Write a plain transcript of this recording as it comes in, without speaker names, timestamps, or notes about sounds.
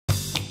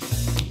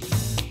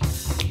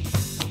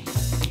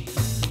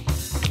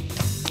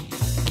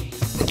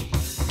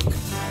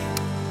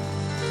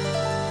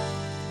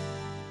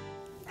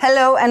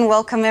Hello and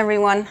welcome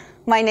everyone.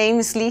 My name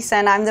is Lise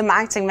and I'm the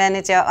marketing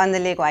manager on the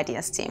LEGO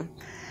Ideas team.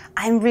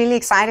 I'm really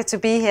excited to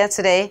be here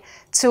today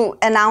to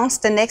announce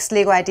the next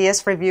LEGO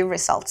Ideas review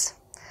results.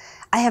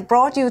 I have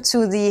brought you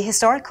to the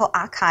historical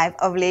archive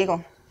of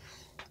LEGO,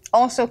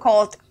 also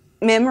called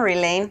Memory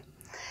Lane.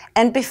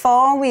 And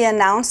before we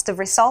announce the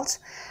results,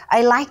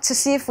 I like to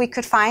see if we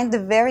could find the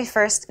very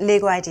first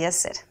LEGO Ideas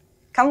set.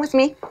 Come with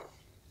me.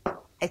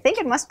 I think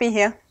it must be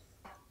here.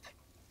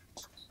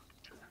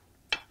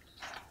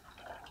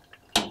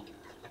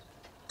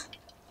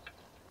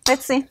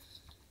 Let's see.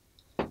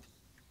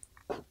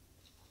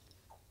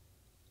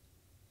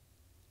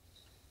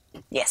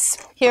 Yes,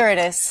 here it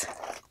is.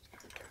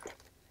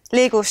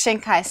 LEGO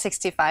Shinkai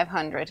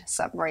 6500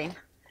 submarine.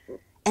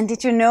 And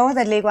did you know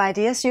that LEGO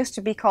Ideas used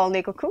to be called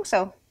LEGO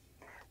Crusoe?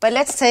 But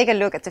let's take a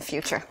look at the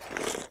future.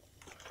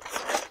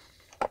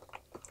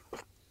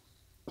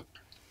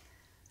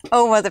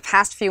 Over the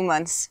past few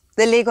months,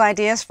 the LEGO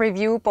Ideas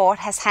Review Board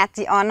has had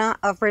the honor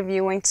of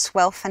reviewing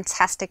 12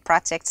 fantastic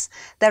projects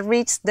that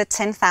reached the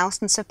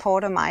 10,000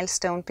 supporter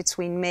milestone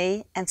between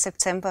May and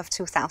September of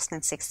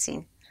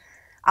 2016,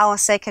 our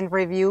second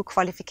review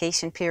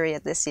qualification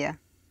period this year.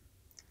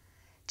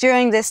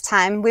 During this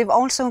time, we've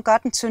also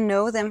gotten to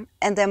know them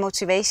and their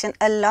motivation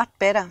a lot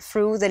better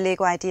through the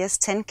LEGO Ideas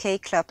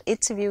 10K Club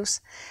interviews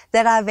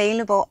that are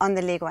available on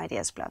the LEGO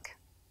Ideas blog.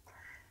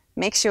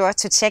 Make sure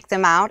to check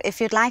them out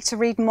if you'd like to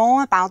read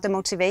more about the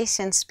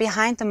motivations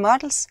behind the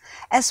models,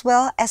 as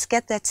well as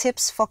get their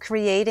tips for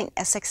creating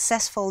a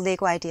successful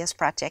LEGO Ideas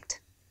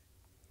project.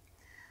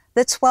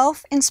 The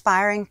 12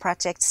 inspiring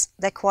projects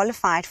that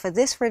qualified for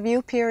this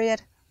review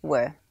period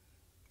were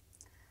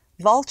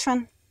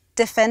Voltron,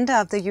 Defender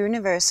of the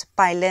Universe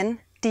by Len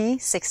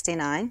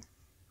D69,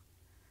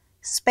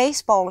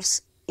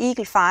 Spaceballs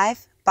Eagle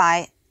 5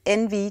 by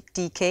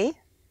NVDK,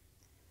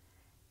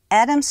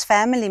 Adam's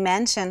Family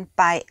Mansion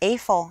by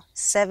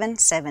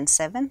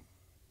A4777,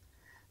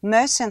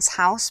 Merchant's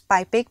House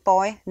by Big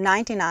Boy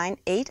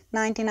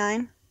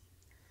 99899,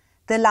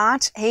 The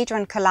Large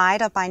Hadron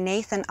Collider by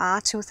Nathan R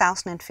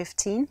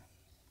 2015,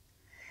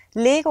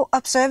 LEGO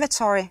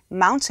Observatory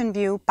Mountain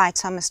View by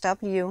Thomas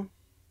W,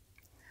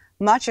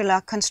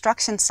 Modular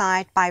Construction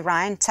Site by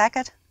Ryan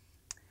Taggart,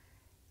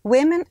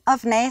 Women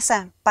of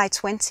NASA by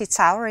 20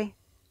 Tauri,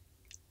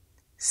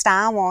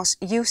 Star Wars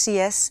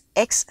UCS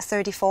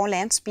X-34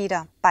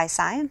 Landspeeder by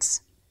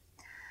Science,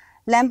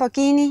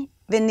 Lamborghini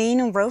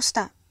Veneno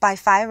Roadster by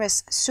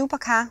Fires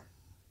Supercar,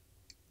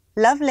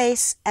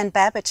 Lovelace and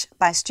Babbage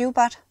by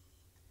Stewbot,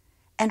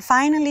 and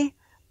finally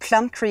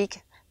Plum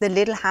Creek, The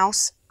Little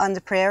House on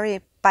the Prairie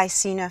by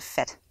Sina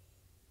Fett.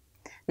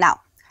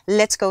 Now,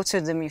 let's go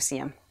to the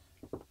museum.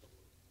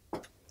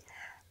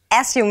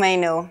 As you may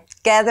know,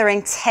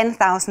 gathering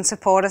 10,000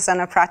 supporters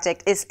on a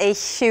project is a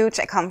huge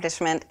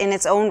accomplishment in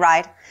its own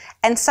right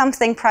and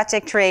something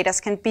project creators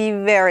can be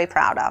very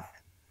proud of.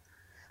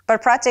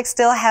 But projects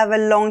still have a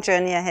long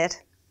journey ahead.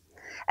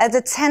 At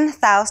the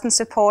 10,000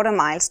 supporter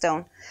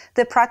milestone,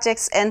 the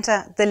projects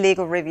enter the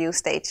LEGO review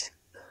stage.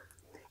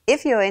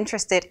 If you're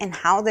interested in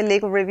how the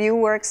LEGO review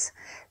works,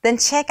 then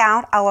check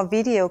out our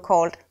video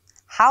called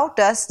How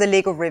Does the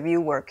LEGO Review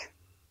Work?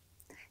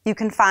 You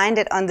can find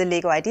it on the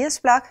LEGO Ideas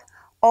blog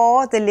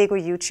or the LEGO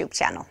YouTube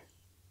channel.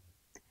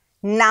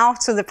 Now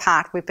to the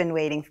part we've been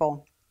waiting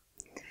for.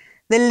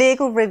 The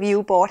LEGO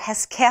Review Board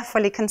has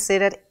carefully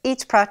considered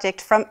each project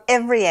from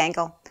every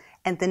angle,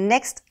 and the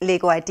next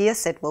LEGO Idea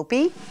set will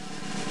be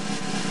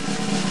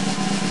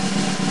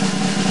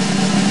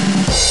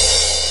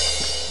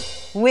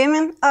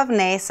Women of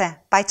NASA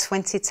by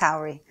 20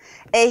 Tauri.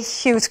 A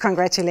huge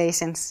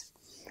congratulations!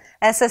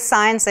 As a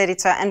science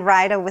editor and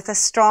writer with a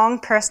strong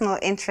personal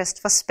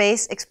interest for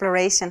space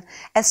exploration,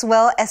 as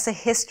well as a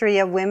history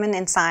of women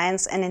in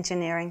science and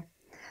engineering,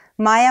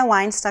 Maya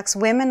Weinstock's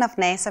Women of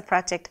NASA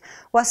project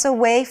was a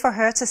way for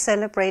her to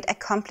celebrate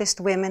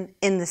accomplished women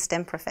in the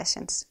STEM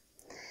professions.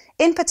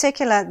 In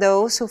particular,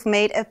 those who've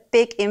made a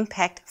big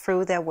impact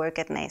through their work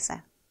at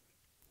NASA.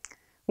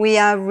 We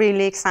are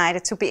really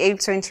excited to be able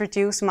to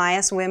introduce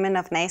Maya's Women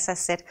of NASA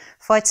set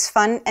for its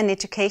fun and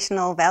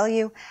educational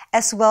value,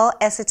 as well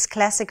as its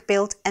classic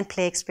build and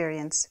play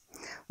experience.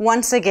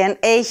 Once again,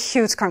 a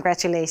huge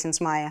congratulations,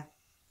 Maya.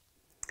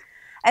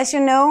 As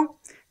you know,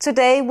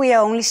 today we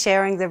are only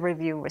sharing the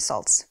review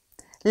results.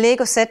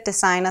 LEGO set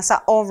designers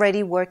are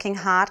already working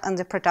hard on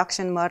the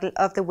production model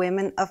of the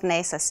Women of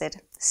NASA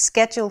set,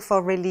 scheduled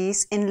for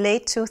release in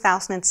late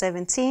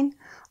 2017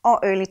 or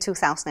early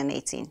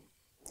 2018.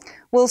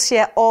 We'll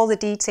share all the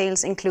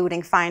details,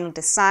 including final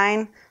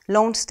design,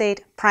 launch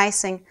date,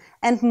 pricing,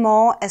 and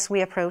more as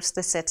we approach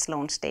the set's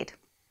launch date.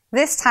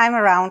 This time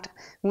around,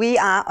 we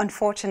are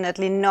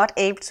unfortunately not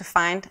able to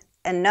find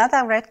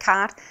another red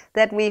card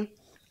that we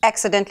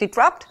accidentally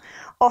dropped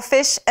or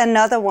fish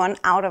another one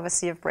out of a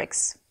sea of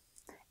bricks.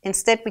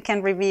 Instead, we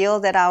can reveal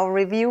that our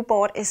review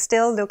board is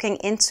still looking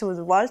into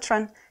the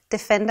Voltron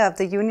Defender of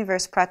the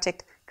Universe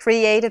project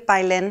created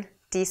by Len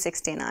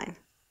D69.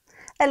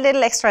 a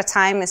little extra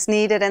time is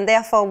needed, and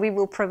therefore we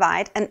will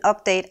provide an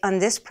update on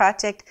this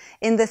project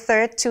in the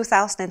third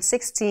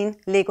 2016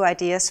 LEGO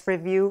Ideas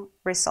Review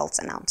results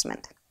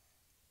announcement.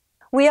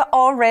 We are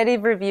already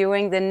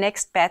reviewing the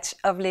next batch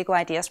of LEGO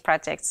Ideas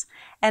projects,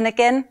 and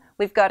again,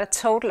 we've got a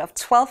total of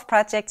 12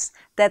 projects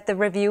that the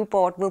review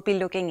board will be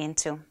looking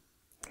into.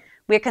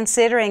 We're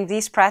considering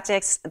these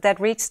projects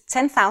that reached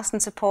 10,000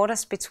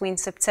 supporters between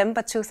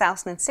September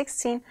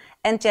 2016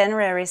 and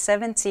January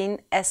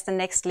 17 as the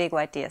next LEGO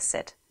Ideas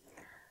set.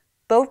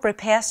 Boat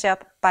Repair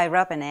Shop by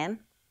Rob and Ann,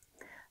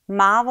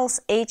 Marvel's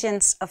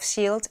Agents of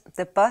S.H.I.E.L.D.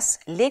 The Boss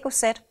LEGO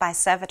set by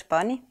Savage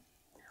Bunny,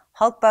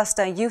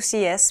 Hulkbuster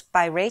UCS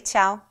by Ray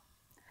Chow,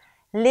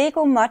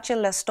 LEGO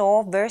Modular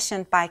Store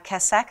version by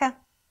Kasaka,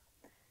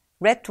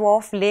 Red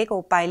Dwarf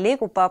Lego by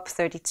Lego Bob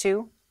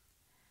 32,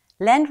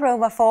 Land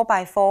Rover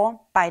 4x4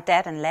 by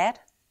Dad and Lad,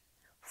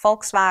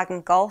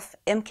 Volkswagen Golf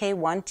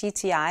MK1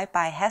 GTI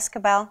by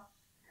Haskabal,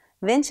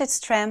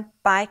 Vintage Tramp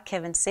by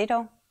Kevin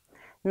Sedo,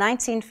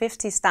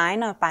 1950s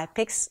Diner by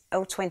Pix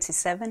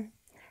 027,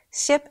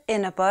 Ship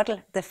in a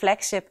Bottle, the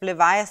flagship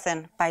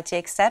Leviathan by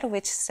Jake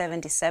Sadowich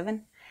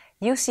 77,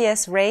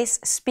 UCS Race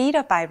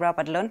Speeder by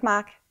Robert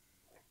Lundmark,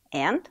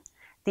 and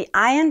The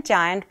Iron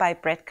Giant by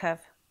Brett Cove.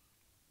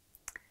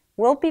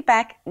 We'll be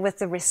back with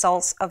the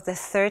results of the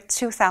third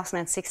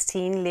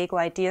 2016 LEGO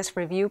Ideas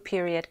review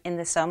period in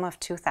the summer of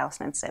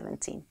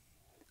 2017.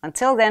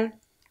 Until then,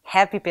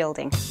 happy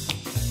building!